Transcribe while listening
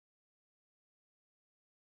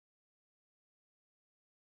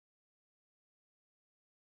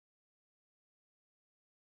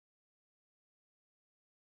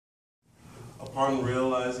Upon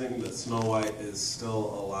realizing that Snow White is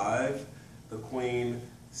still alive, the queen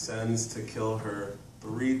sends to kill her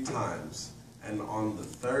 3 times, and on the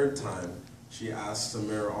 3rd time, she asks the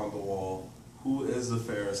mirror on the wall, "Who is the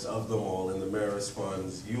fairest of them all?" And the mirror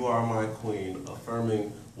responds, "You are my queen,"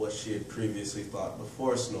 affirming what she had previously thought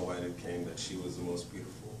before Snow White came, that she was the most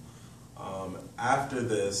beautiful. After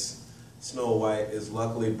this, Snow White is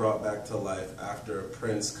luckily brought back to life after a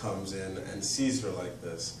prince comes in and sees her like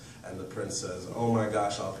this. And the prince says, "Oh my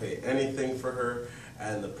gosh, I'll pay anything for her."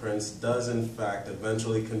 And the prince does in fact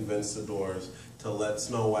eventually convince the dwarves to let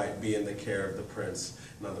Snow White be in the care of the prince.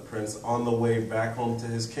 Now the prince, on the way back home to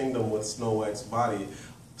his kingdom with Snow White's body,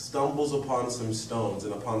 stumbles upon some stones,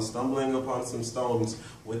 and upon stumbling upon some stones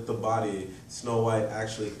with the body, Snow White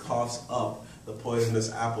actually coughs up the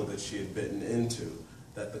poisonous apple that she had bitten into,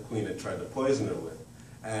 that the queen had tried to poison her with.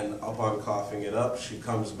 And upon coughing it up, she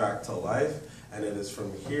comes back to life, and it is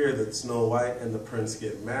from here that Snow White and the prince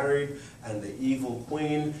get married, and the evil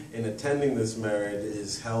queen, in attending this marriage,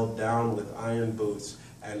 is held down with iron boots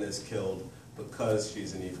and is killed because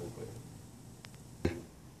she's an evil queen.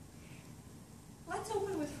 Let's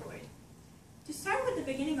open with Freud. To start with the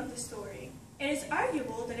beginning of the story, it is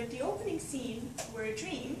arguable that if the opening scene were a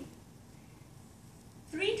dream,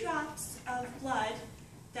 3 drops of blood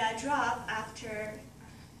that drop after...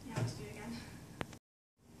 let's do it again.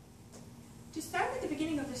 To start with the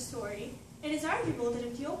beginning of the story, it is arguable that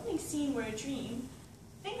if the opening scene were a dream,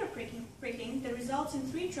 finger pricking that results in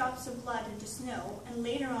 3 drops of blood into snow and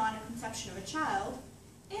later on a conception of a child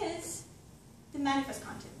is the manifest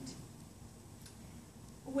content.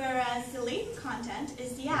 Whereas the latent content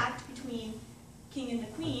is the act between king and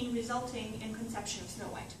the queen resulting in conception of Snow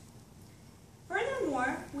White.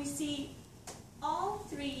 Furthermore, we see all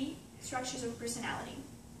 3 structures of personality.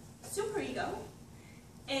 Superego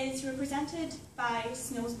is represented by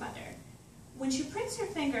Snow's mother. When she pricks her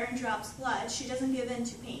finger and drops blood, she doesn't give in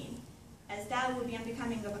to pain, as that would be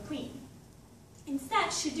unbecoming of a queen.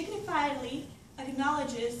 Instead, she dignifiedly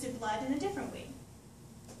acknowledges the blood in a different way.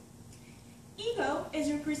 Ego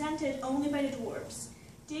is represented only by the dwarves.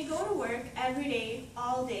 They go to work every day,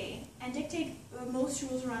 all day, and dictate most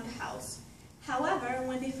rules around the house. However,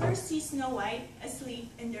 when they first see Snow White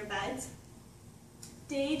asleep in their beds,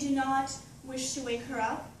 they do not wish to wake her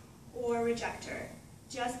up or reject her,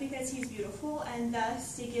 just because he's beautiful, and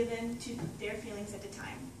thus they give in to their feelings at the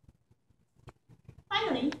time.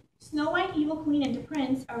 Finally, Snow White, Evil Queen, and the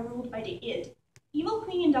Prince are ruled by the id. Evil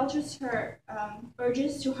Queen indulges her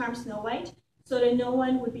urges to harm Snow White so that no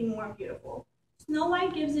one would be more beautiful. Snow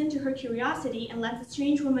White gives in to her curiosity and lets a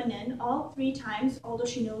strange woman in all 3 times, although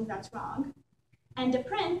she knows that's wrong. And the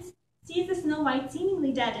prince sees the Snow White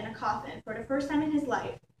seemingly dead in a coffin for the first time in his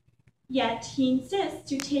life, yet he insists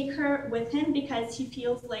to take her with him because he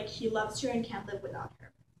feels like he loves her and can't live without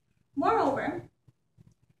her. Moreover,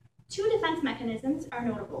 2 defense mechanisms are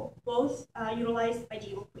notable, both utilized by the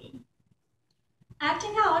Evil Queen.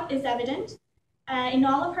 Acting out is evident in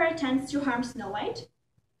all of her attempts to harm Snow White,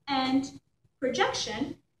 and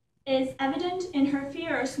projection is evident in her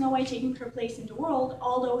fear of Snow White taking her place in the world,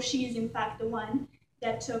 although she is in fact the one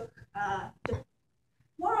that took the...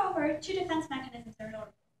 Moreover, 2 defense mechanisms are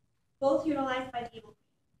notable, both utilized by the Evil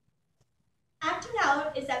Queen. Acting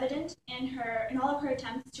out is evident in all of her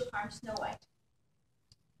attempts to harm Snow White.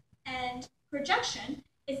 And projection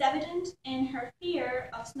is evident in her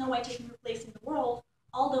fear of Snow White taking her place in the world,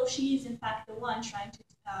 although she is in fact the one trying to,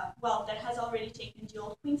 that has already taken the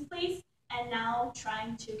old queen's place and now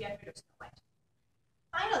trying to get rid of Snow White.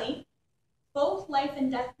 Finally, both life and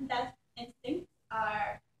death instincts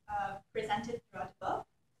are presented throughout the book.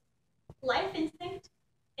 Life instinct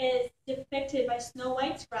is depicted by Snow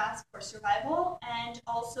White's grasp for survival and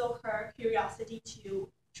also her curiosity to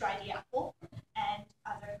try the apple and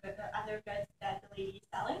other goods that the lady is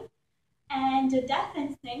selling. And the death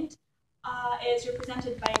instinct is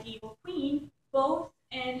represented by the Evil Queen, both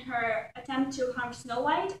in her attempt to harm Snow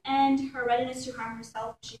White and her readiness to harm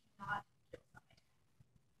herself if she cannot kill somebody.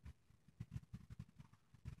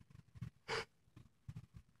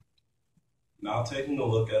 Now, taking a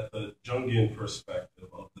look at the Jungian perspective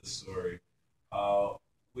of this story,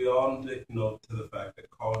 we all take note to the fact that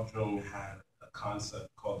Carl Jung had a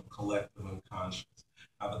concept called the collective unconscious.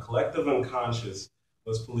 Now, the collective unconscious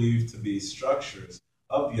was believed to be structures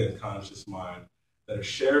of the unconscious mind that are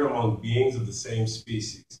shared among beings of the same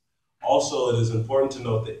species. Also, it is important to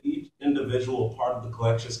note that each individual part of the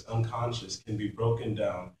collective unconscious can be broken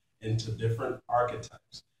down into different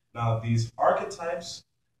archetypes. Now, these archetypes,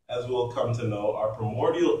 as we'll come to know, are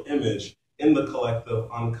primordial image in the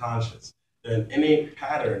collective unconscious. They're an innate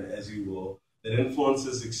pattern, as you will that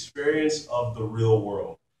influences experience of the real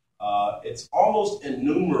world. It's almost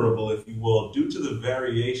innumerable, if you will, due to the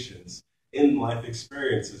variations in life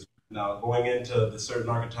experiences. Now, going into the certain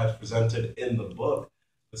archetypes presented in the book,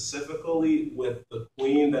 specifically with the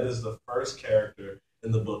queen that is the first character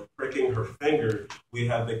in the book pricking her finger, we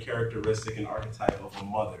have the characteristic and archetype of a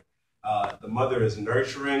mother. The mother is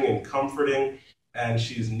nurturing and comforting, and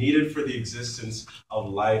she's needed for the existence of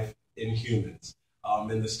life in humans.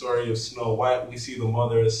 In the story of Snow White, we see the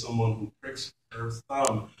mother as someone who pricks her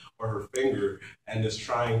thumb or her finger and is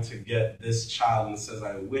trying to get this child and says,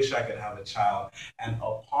 I wish I could have a child. And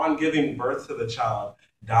upon giving birth to the child,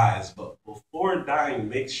 dies. But before dying,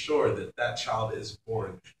 makes sure that that child is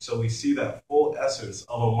born. So we see that full essence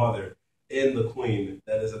of a mother in the queen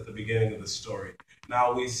that is at the beginning of the story.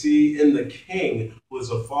 Now we see in the king, who is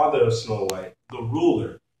the father of Snow White, the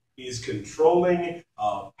ruler. He's controlling,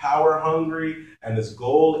 power hungry, and his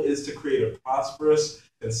goal is to create a prosperous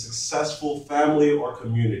and successful family or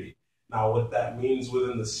community. Now, what that means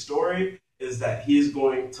within the story is that he's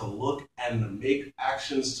going to look and make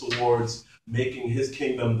actions towards making his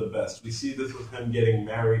kingdom the best. We see this with him getting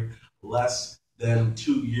married less than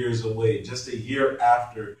 2 years away. Just a year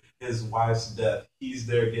after his wife's death, he's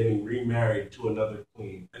there getting remarried to another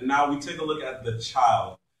queen. And now we take a look at the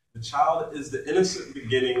child. The child is the innocent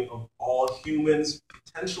beginning of all humans,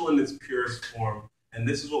 potential in its purest form. And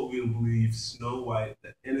this is what we believe Snow White,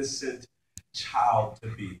 the innocent child, to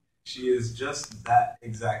be. She is just that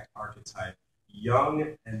exact archetype.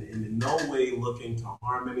 Young and in no way looking to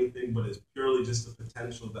harm anything, but is purely just the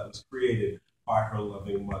potential that was created by her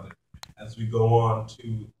loving mother. As we go on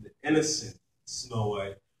to the innocent Snow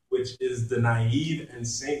White, which is the naive and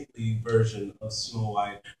saintly version of Snow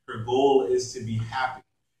White, her goal is to be happy.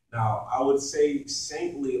 Now, I would say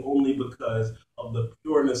saintly only because of the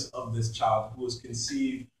pureness of this child who was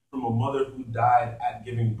conceived from a mother who died at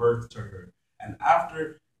giving birth to her. And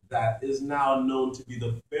after that is now known to be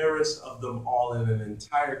the fairest of them all in an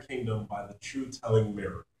entire kingdom by the truth-telling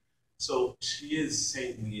mirror. So she is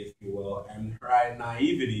saintly, if you will, and her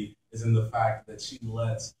naivety is in the fact that she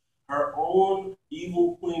lets her own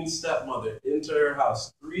evil queen stepmother into her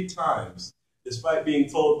house 3 times, despite being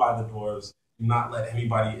told by the dwarves, do not let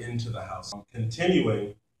anybody into the house.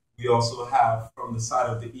 Continuing, we also have from the side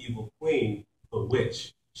of the evil queen, the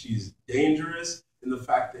witch. She's dangerous in the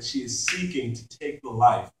fact that she is seeking to take the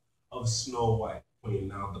life of Snow White queen.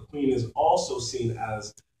 Now, the queen is also seen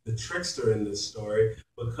as the trickster in this story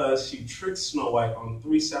because she tricks Snow White on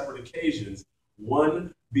 3 separate occasions.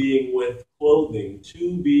 1 being with clothing,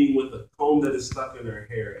 2 being with a comb that is stuck in her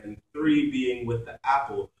hair, and 3 being with the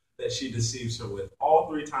apple that she deceives her with. All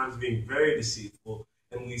 3 times being very deceitful.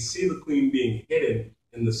 And we see the queen being hidden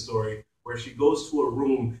in the story where she goes to a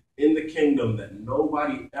room in the kingdom that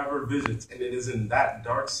nobody ever visits. And it is in that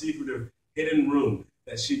dark, secretive, hidden room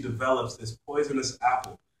that she develops this poisonous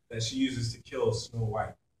apple that she uses to kill Snow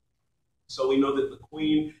White. So we know that the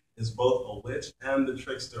queen is both a witch and the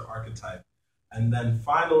trickster archetype. And then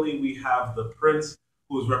finally, we have the prince,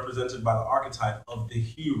 who is represented by the archetype of the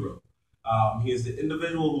hero. He is the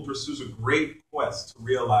individual who pursues a great quest to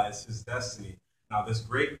realize his destiny. Now, this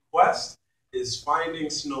great quest is finding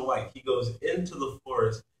Snow White. He goes into the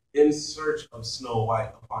forest in search of Snow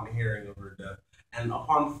White upon hearing of her death. And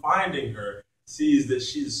upon finding her, sees that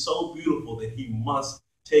she is so beautiful that he must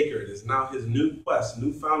take her. It is now his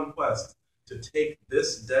newfound quest, to take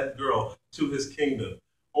this dead girl to his kingdom,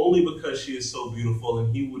 only because she is so beautiful,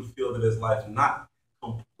 and he would feel that his life not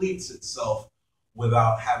completes itself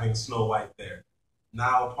without having Snow White there.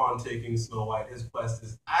 Now, upon taking Snow White, his quest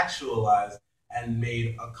is actualized and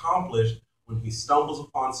made accomplished when he stumbles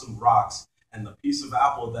upon some rocks, and the piece of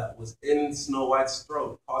apple that was in Snow White's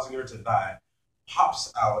throat, causing her to die,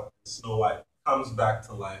 pops out, and Snow White comes back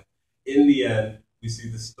to life. In the end, we see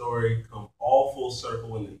the story come all full circle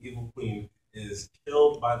when the evil queen is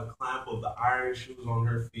killed by the clamp of the iron shoes on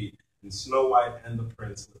her feet, and Snow White and the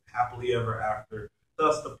prince live happily ever after,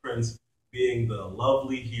 thus the prince being the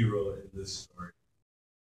lovely hero in this story.